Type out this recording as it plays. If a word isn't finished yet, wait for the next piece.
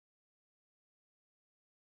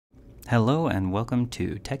Hello and welcome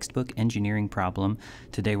to Textbook Engineering Problem.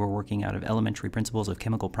 Today we're working out of Elementary Principles of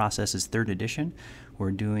Chemical Processes 3rd edition.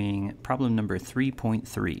 We're doing problem number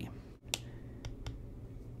 3.3.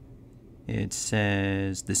 It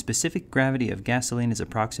says the specific gravity of gasoline is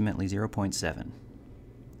approximately 0.7.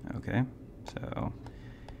 Okay, so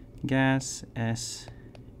gas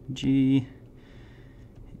Sg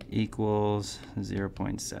equals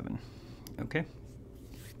 0.7. Okay,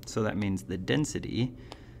 so that means the density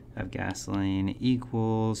of gasoline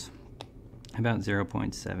equals about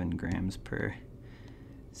 0.7 grams per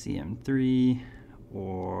cm3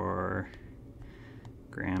 or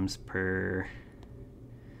grams per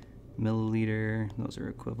milliliter. Those are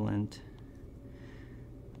equivalent.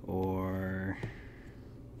 Or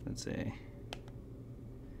let's say,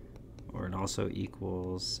 or it also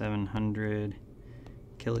equals 700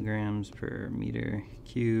 kilograms per meter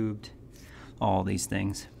cubed. All these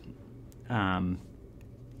things.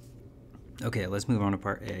 Okay, let's move on to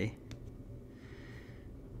part A.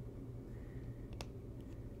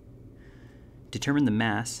 Determine the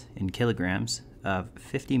mass in kilograms of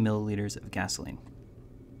 50 milliliters of gasoline.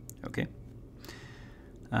 Okay.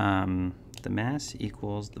 The mass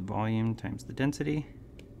equals the volume times the density.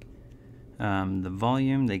 The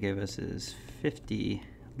volume they gave us is 50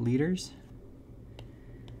 liters.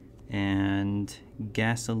 And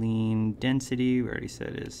gasoline density, we already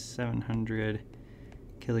said, is 700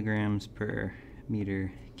 kilograms per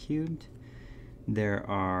meter cubed. There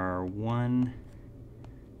are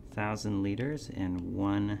 1,000 liters in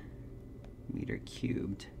 1 meter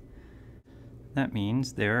cubed. That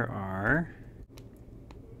means there are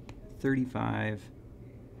 35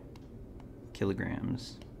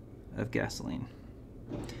 kilograms of gasoline.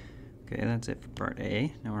 Okay, that's it for part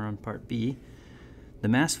A. Now we're on part B. The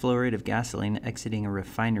mass flow rate of gasoline exiting a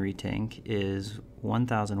refinery tank is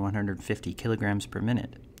 1,150 kilograms per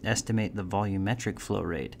minute. Estimate the volumetric flow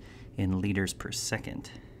rate in liters per second.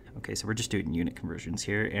 Okay, so we're just doing unit conversions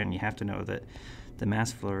here, and you have to know that the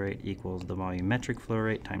mass flow rate equals the volumetric flow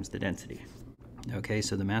rate times the density. Okay,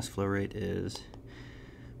 so the mass flow rate is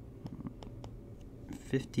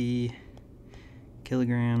 50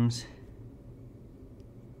 kilograms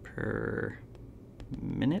per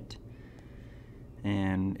minute.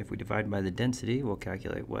 And if we divide by the density, we'll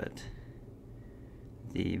calculate what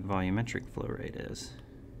the volumetric flow rate is.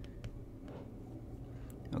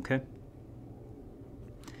 Okay.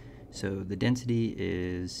 So the density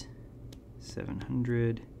is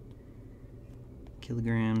 700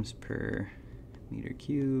 kilograms per meter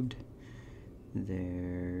cubed.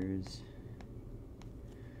 There's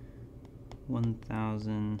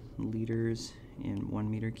 1,000 liters in 1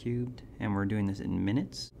 meter cubed. And we're doing this in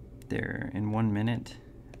minutes. There, in 1 minute,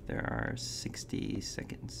 there are 60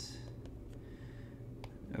 seconds.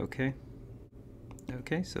 Okay.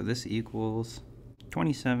 Okay, so this equals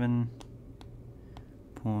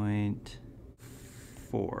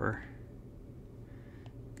 27.4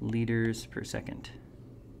 liters per second.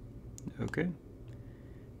 Okay.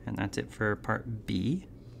 And that's it for part B.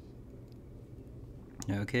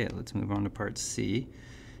 Okay, let's move on to part C.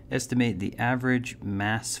 Estimate the average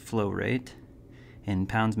mass flow rate in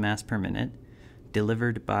pounds mass per minute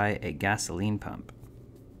delivered by a gasoline pump.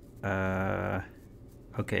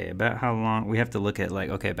 Okay, about how long, we have to look at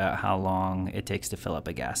about how long it takes to fill up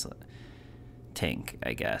a gas tank,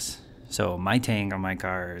 I guess. So my tank on my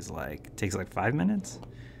car is takes 5 minutes.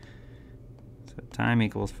 So time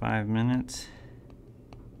equals 5 minutes.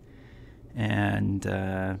 And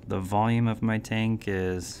the volume of my tank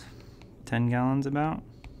is 10 gallons about.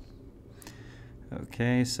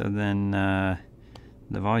 Okay, so then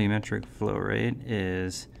the volumetric flow rate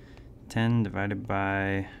is 10 divided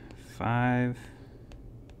by 5.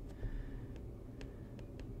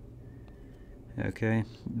 Okay,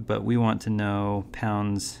 but we want to know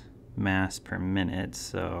pounds mass per minute,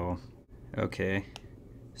 so okay.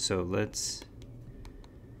 So let's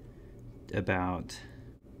so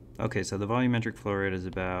the volumetric flow rate is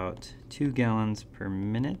about 2 gallons per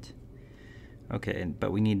minute. Okay,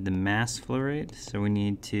 but we need the mass flow rate, so we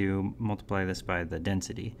need to multiply this by the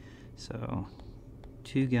density. So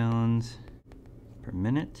 2 gallons per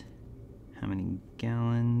minute. How many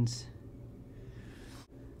gallons?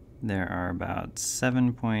 There are about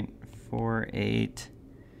 7.48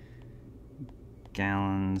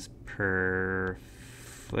 gallons per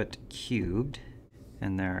foot cubed,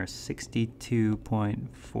 and there are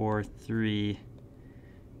 62.43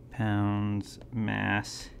 pounds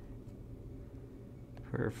mass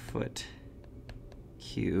per foot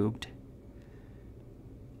cubed.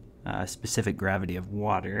 Specific gravity of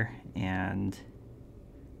water, and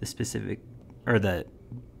the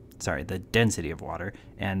the density of water,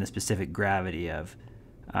 and the specific gravity of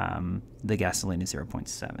the gasoline is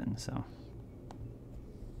 0.7. So,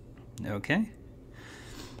 okay.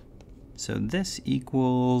 So this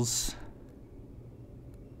equals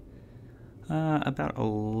about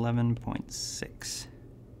 11.6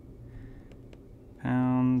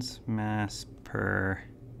 pounds mass per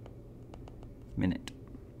minute.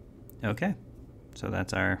 Okay, so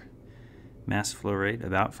that's our mass flow rate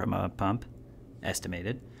about from a pump,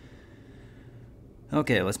 estimated.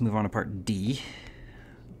 Okay, let's move on to part D.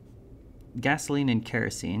 Gasoline and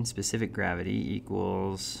kerosene specific gravity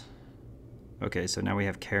equals, okay, so now we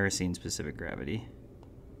have kerosene specific gravity.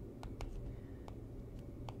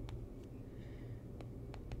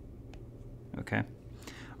 Okay,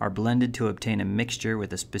 are blended to obtain a mixture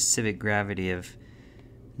with a specific gravity of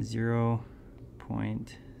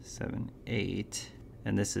 0.78,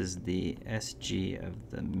 and this is the SG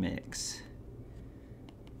of the mix,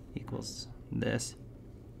 equals this.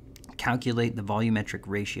 Calculate the volumetric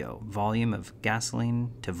ratio, volume of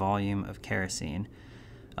gasoline to volume of kerosene,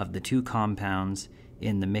 of the two compounds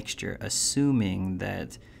in the mixture, assuming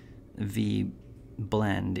that V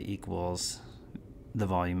blend equals the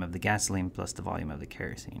volume of the gasoline plus the volume of the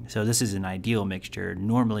kerosene. So this is an ideal mixture.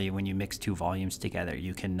 Normally when you mix two volumes together,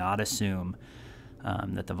 you cannot assume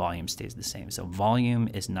that the volume stays the same. So volume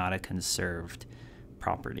is not a conserved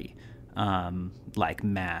property, like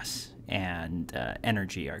mass and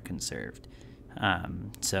energy are conserved.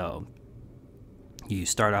 So you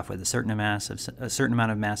start off with a certain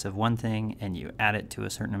amount of mass of one thing, and you add it to a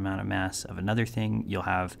certain amount of mass of another thing. You'll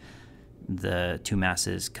have the two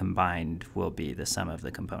masses combined will be the sum of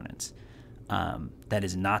the components. That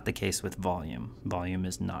is not the case with volume. Volume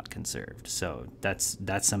is not conserved. So that's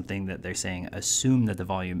something that they're saying, assume that the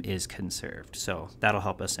volume is conserved. So that'll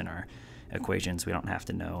help us in our equations. We don't have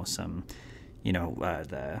to know some,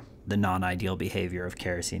 the non-ideal behavior of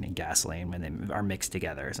kerosene and gasoline when they are mixed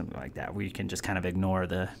together or something like that. We can just kind of ignore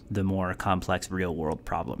the more complex real-world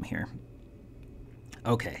problem here.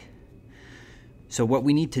 Okay. So what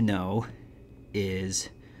we need to know is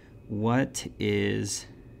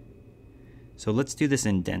so let's do this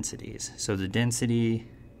in densities. So the density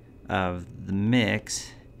of the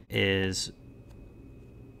mix is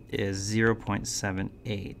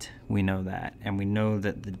 0.78. We know that. And we know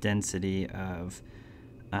that the density of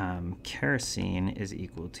kerosene is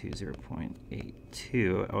equal to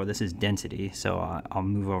 0.82. Oh, this is density, so I'll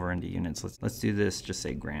move over into units. Let's do this, just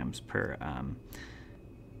say grams per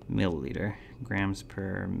milliliter. Grams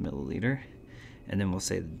per milliliter. And then we'll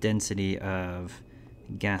say the density of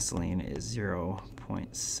gasoline is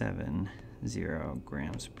 0.70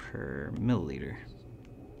 grams per milliliter.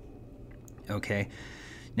 Okay.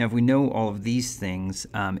 Now, if we know all of these things,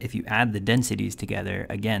 if you add the densities together,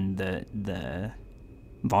 again, the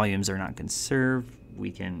volumes are not conserved.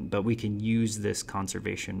 But we can use this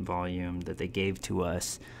conservation volume that they gave to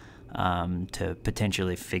us to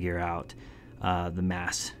potentially figure out the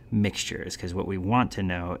mass mixtures, because what we want to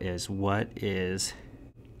know is what is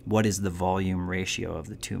the volume ratio of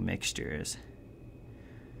the two mixtures.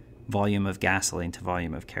 Volume of gasoline to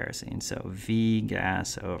volume of kerosene. So V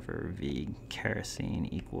gas over V kerosene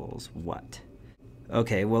equals what?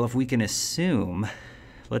 Okay, well, if we can assume,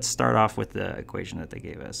 let's start off with the equation that they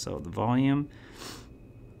gave us. So the volume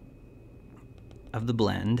of the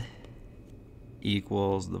blend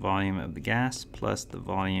equals the volume of the gas plus the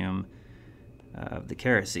volume of the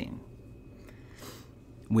kerosene.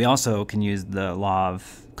 We also can use the law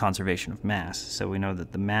of conservation of mass. So we know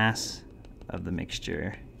that the mass of the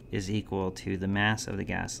mixture is equal to the mass of the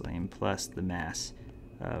gasoline plus the mass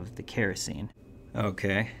of the kerosene.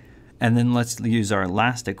 Okay, and then let's use our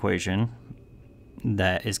last equation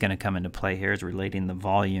that is going to come into play here, is relating the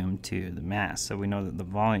volume to the mass. So we know that the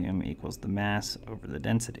volume equals the mass over the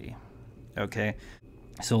density. Okay,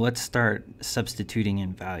 so let's start substituting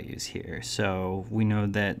in values here. So we know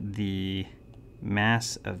that the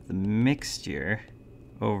mass of the mixture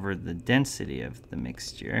over the density of the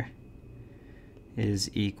mixture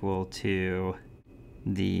is equal to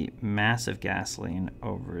the mass of gasoline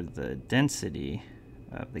over the density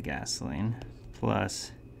of the gasoline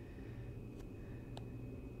plus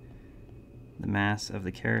the mass of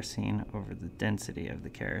the kerosene over the density of the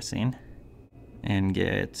kerosene, and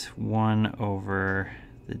get 1 over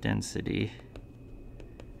the density.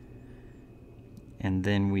 And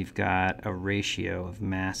then we've got a ratio of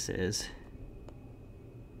masses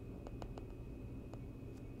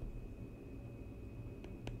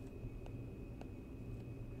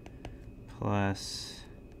plus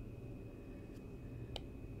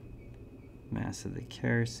mass of the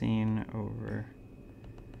kerosene over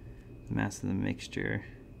the mass of the mixture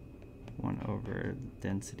 1 over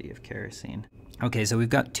density of kerosene. Okay, so we've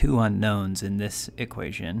got two unknowns in this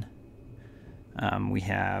equation. We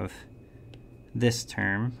have this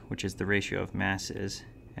term, which is the ratio of masses,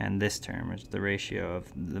 and this term, which is the ratio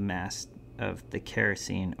of the mass of the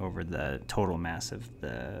kerosene over the total mass of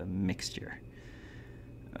the mixture.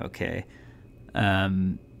 Okay.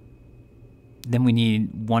 Then we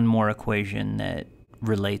need one more equation that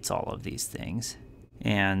relates all of these things.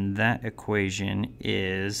 And that equation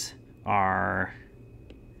is our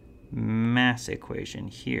mass equation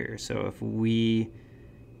here. So if we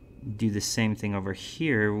do the same thing over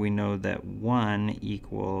here, we know that 1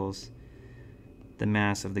 equals the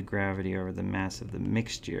mass of the gravity over the mass of the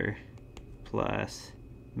mixture plus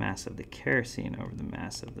mass of the kerosene over the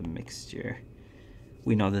mass of the mixture.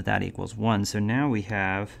 We know that that equals 1. So now we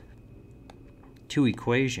have two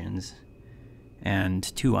equations and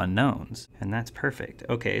two unknowns, and that's perfect.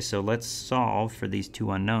 Okay, so let's solve for these two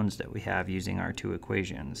unknowns that we have using our two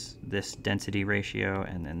equations, this density ratio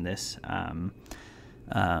and then this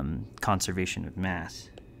conservation of mass.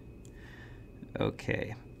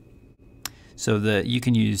 Okay, so you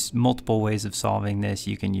can use multiple ways of solving this.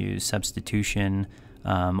 You can use substitution,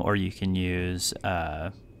 or you can use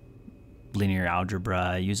linear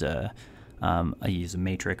algebra. I use a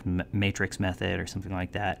matrix method or something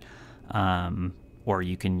like that. Or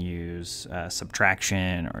you can use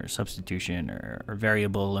subtraction or substitution or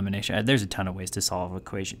variable elimination. There's a ton of ways to solve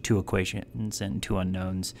two equations and two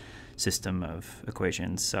unknowns system of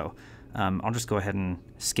equations. So I'll just go ahead and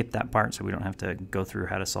skip that part so we don't have to go through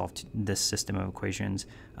how to solve this system of equations,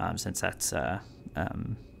 since that's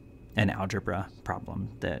an algebra problem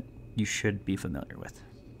that you should be familiar with.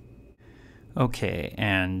 Okay,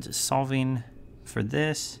 and solving for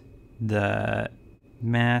this, the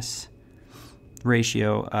mass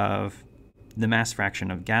ratio of the mass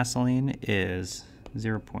fraction of gasoline is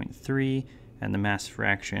 0.3, and the mass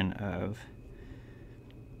fraction of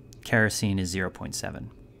kerosene is 0.7.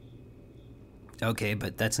 Okay,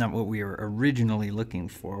 but that's not what we were originally looking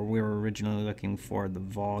for. We were originally looking for the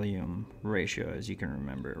volume ratio, as you can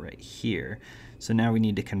remember right here. So now we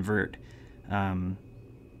need to convert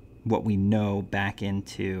what we know back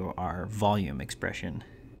into our volume expression.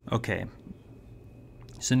 Okay,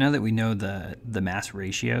 so now that we know the mass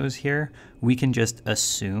ratios here, we can just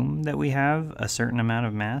assume that we have a certain amount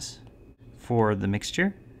of mass for the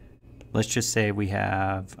mixture. Let's just say we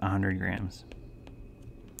have 100 grams.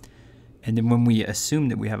 And then when we assume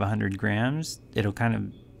that we have 100 grams, it'll kind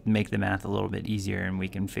of make the math a little bit easier, and we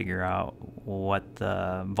can figure out what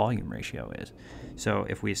the volume ratio is. So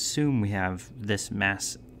if we assume we have this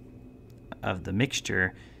mass of the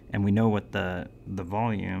mixture, and we know what the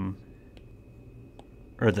volume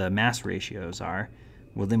or the mass ratios are,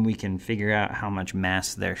 well, then we can figure out how much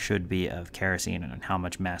mass there should be of kerosene and how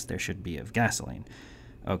much mass there should be of gasoline.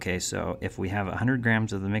 Okay, so if we have 100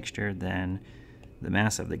 grams of the mixture, then the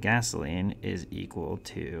mass of the gasoline is equal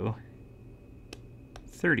to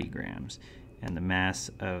 30 grams, and the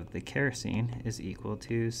mass of the kerosene is equal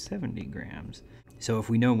to 70 grams. So if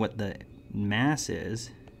we know what the mass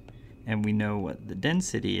is, and we know what the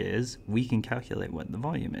density is, we can calculate what the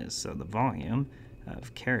volume is. So the volume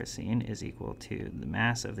of kerosene is equal to the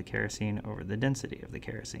mass of the kerosene over the density of the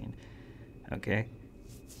kerosene. Okay,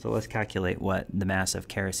 so let's calculate what the mass of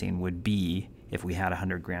kerosene would be if we had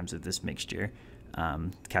 100 grams of this mixture.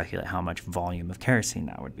 Calculate how much volume of kerosene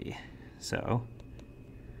that would be. So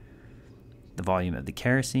the volume of the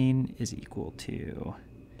kerosene is equal to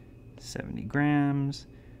 70 grams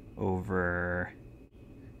over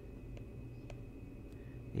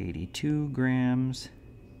 82 grams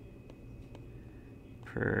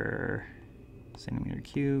per centimeter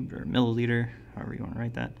cubed, or milliliter, however you want to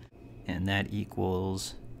write that. And that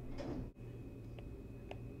equals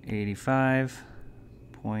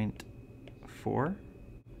 85.4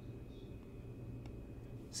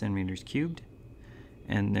 centimeters cubed.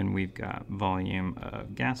 And then we've got volume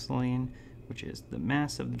of gasoline, which is the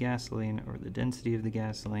mass of the gasoline or the density of the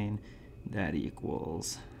gasoline. That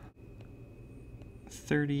equals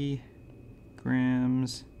 30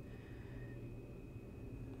 grams,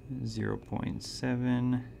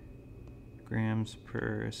 0.7 grams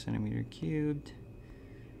per centimeter cubed.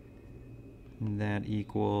 That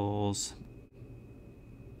equals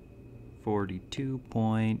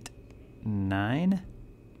 42.9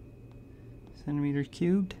 centimeters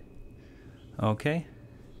cubed. Okay.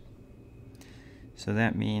 So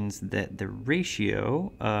that means that the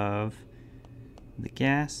ratio of the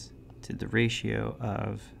gas to the ratio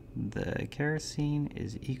of the kerosene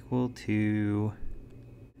is equal to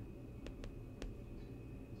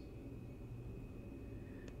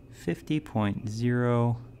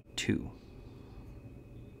 50.02 2.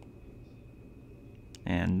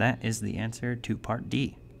 And that is the answer to part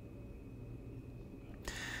D.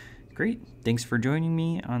 Great, thanks for joining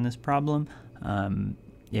me on this problem.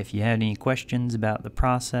 If you had any questions about the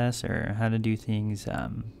process or how to do things,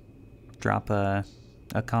 drop a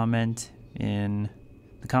comment in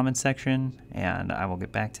the comment section, and I will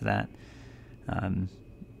get back to that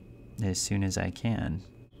as soon as I can.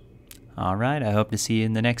 All right, I hope to see you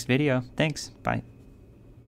in the next video. Thanks, bye.